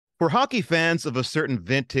For hockey fans of a certain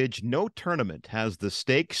vintage, no tournament has the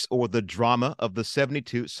stakes or the drama of the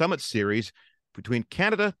 72 Summit Series between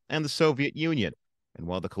Canada and the Soviet Union. And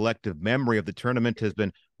while the collective memory of the tournament has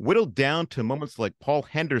been whittled down to moments like Paul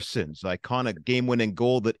Henderson's iconic game winning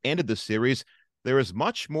goal that ended the series, there is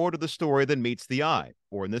much more to the story than meets the eye,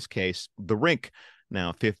 or in this case, the rink.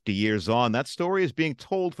 Now, 50 years on, that story is being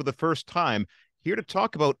told for the first time. Here to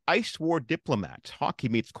talk about Ice War Diplomat, Hockey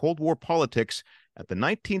Meets Cold War Politics at the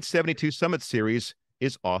 1972 Summit Series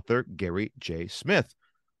is author Gary J. Smith.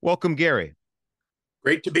 Welcome, Gary.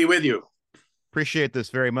 Great to be with you. Appreciate this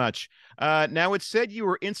very much. Now, it's said you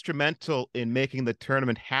were instrumental in making the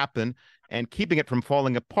tournament happen and keeping it from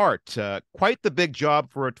falling apart. Quite the big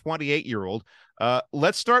job for a 28-year-old.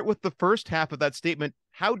 Let's start with the first half of that statement.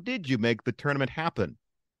 How did you make the tournament happen?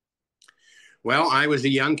 Well, I was a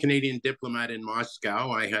young Canadian diplomat in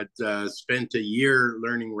Moscow. I had spent a year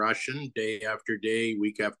learning Russian day after day,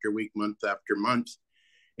 week after week, month after month.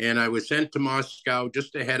 And I was sent to Moscow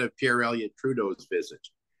just ahead of Pierre Elliott Trudeau's visit.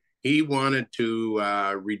 He wanted to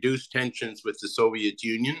reduce tensions with the Soviet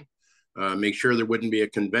Union, make sure there wouldn't be a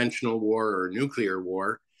conventional war or a nuclear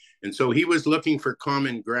war. And so he was looking for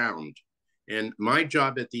common ground. And my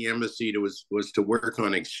job at the embassy was to work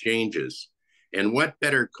on exchanges. And what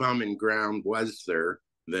better common ground was there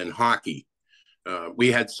than hockey? We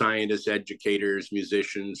had scientists, educators,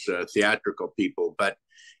 musicians, theatrical people. But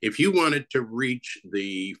if you wanted to reach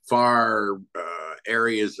the far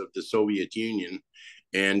areas of the Soviet Union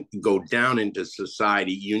and go down into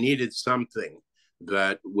society, you needed something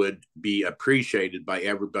that would be appreciated by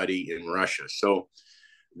everybody in Russia. So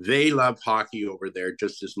they love hockey over there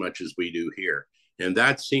just as much as we do here. And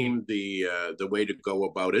that seemed the way to go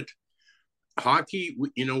about it. Hockey,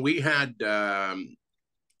 we hadn't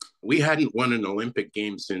won an Olympic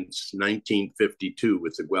game since 1952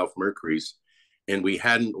 with the Guelph Mercuries, and we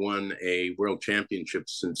hadn't won a world championship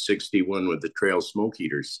since 61 with the Trail Smoke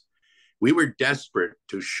Eaters. We were desperate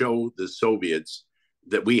to show the Soviets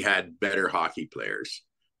that we had better hockey players,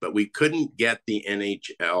 but we couldn't get the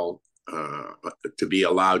NHL to be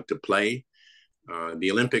allowed to play.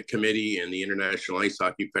 The Olympic Committee and the International Ice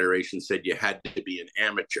Hockey Federation said you had to be an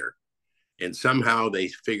amateur. And somehow they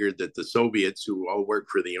figured that the Soviets, who all worked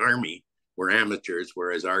for the army, were amateurs,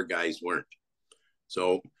 whereas our guys weren't.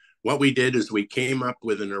 So what we did is we came up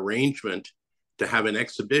with an arrangement to have an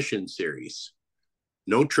exhibition series.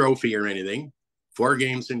 No trophy or anything, 4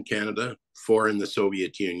 games in Canada, 4 in the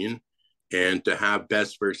Soviet Union, and to have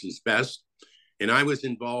best versus best. And I was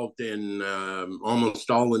involved in almost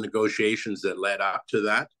all the negotiations that led up to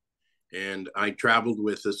that. And I traveled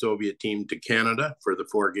with the Soviet team to Canada for the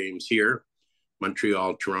 4 games here.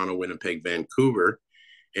 Montreal, Toronto, Winnipeg, Vancouver.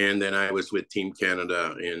 And then I was with Team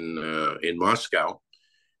Canada in Moscow.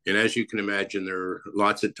 And as you can imagine, there were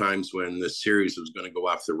lots of times when the series was going to go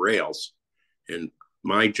off the rails. And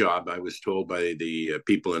my job, I was told by the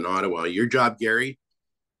people in Ottawa, your job, Gary,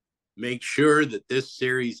 make sure that this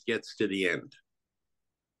series gets to the end.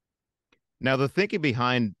 Now, the thinking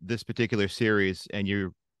behind this particular series, and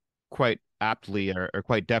you quite aptly or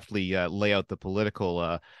quite deftly lay out the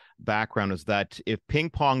political background, is that if ping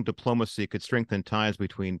pong diplomacy could strengthen ties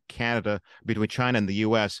between China and the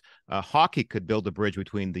U.S., hockey could build a bridge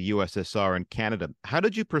between the USSR and Canada. How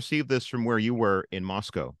did you perceive this from where you were in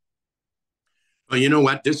Moscow? Well, you know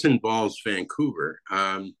what? This involves Vancouver.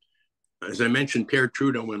 As I mentioned, Pierre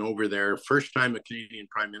Trudeau went over there. First time a Canadian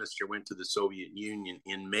prime minister went to the Soviet Union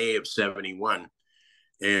in May of 71.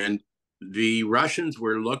 And the Russians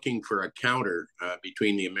were looking for a counter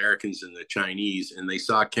between the Americans and the Chinese, and they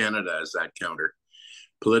saw Canada as that counter.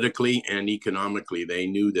 Politically and economically, they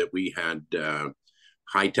knew that we had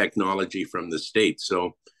high technology from the States.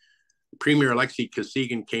 So Premier Alexei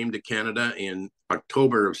Kosygin came to Canada in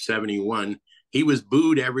October of 71. He was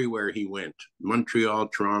booed everywhere he went. Montreal,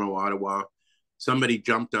 Toronto, Ottawa. Somebody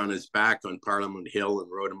jumped on his back on Parliament Hill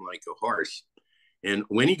and rode him like a horse. And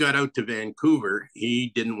when he got out to Vancouver,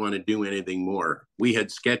 he didn't want to do anything more. We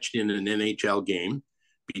had sketched in an NHL game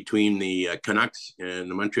between the Canucks and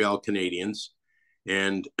the Montreal Canadiens.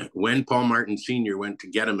 And when Paul Martin Sr. went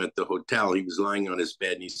to get him at the hotel, he was lying on his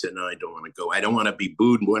bed and he said, no, I don't want to go. I don't want to be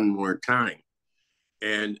booed one more time.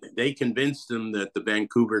 And they convinced him that the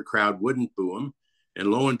Vancouver crowd wouldn't boo him.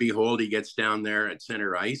 And lo and behold, he gets down there at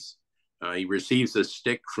center ice. He receives a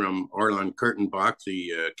stick from Orland Kurtenbach,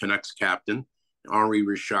 the Canucks captain. Henri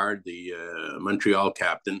Richard, the Montreal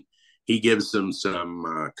captain. He gives them some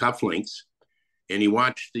cufflinks. And he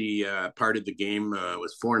watched the part of the game. It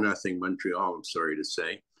was 4-0 Montreal, I'm sorry to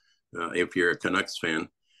say, if you're a Canucks fan.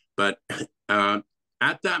 But at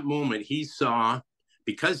that moment, he saw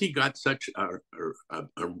because he got such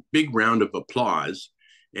a big round of applause,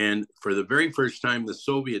 and for the very first time, the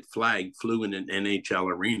Soviet flag flew in an NHL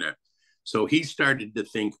arena. So he started to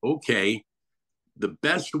think, okay, the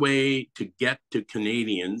best way to get to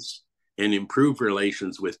Canadians and improve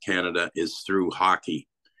relations with Canada is through hockey.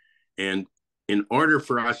 And in order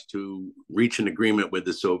for us to reach an agreement with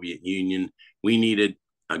the Soviet Union, we needed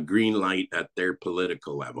a green light at their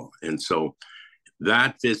political level. And so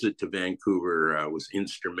that visit to Vancouver was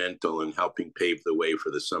instrumental in helping pave the way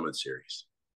for the Summit Series.